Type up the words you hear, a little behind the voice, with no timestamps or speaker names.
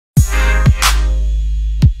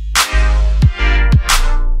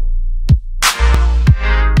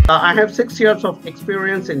I have 6 years of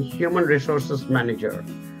experience in human resources manager.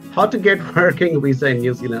 How to get working visa in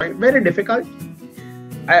New Zealand? Very difficult.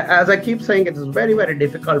 As I keep saying, it is very, very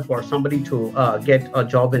difficult for somebody to get a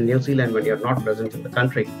job in New Zealand when you're not present in the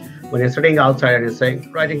country. When you're sitting outside and you're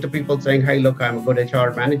saying, writing to people saying, hey, look, I'm a good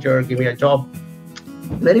HR manager, give me a job.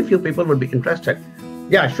 Very few people would be interested.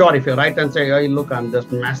 Yeah, sure. If you write and say, hey, look, I'm this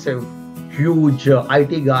massive, huge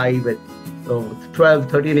IT guy with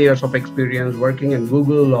 12, 13 years of experience working in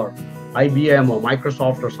Google or IBM or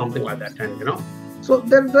Microsoft or something like that. And, so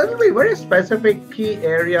there will be very specific key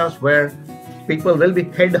areas where people will be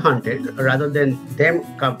headhunted rather than them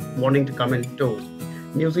wanting to come into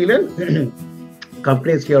New Zealand.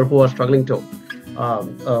 Companies here who are struggling to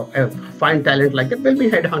find talent like that will be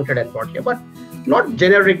headhunted and brought here, but not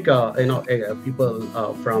generic, people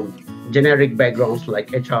from generic backgrounds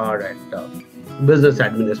like HR and business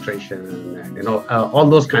administration and all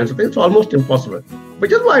those kinds of things. It's almost impossible,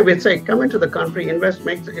 which is why we say come into the country, invest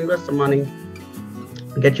some money,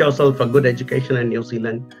 get yourself a good education in New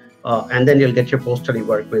Zealand, and then you'll get your post-study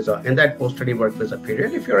work visa. In that post-study work visa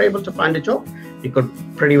period, if you're able to find a job, you could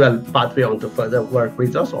pretty well pathway on to further work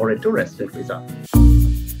visas or into resident visa.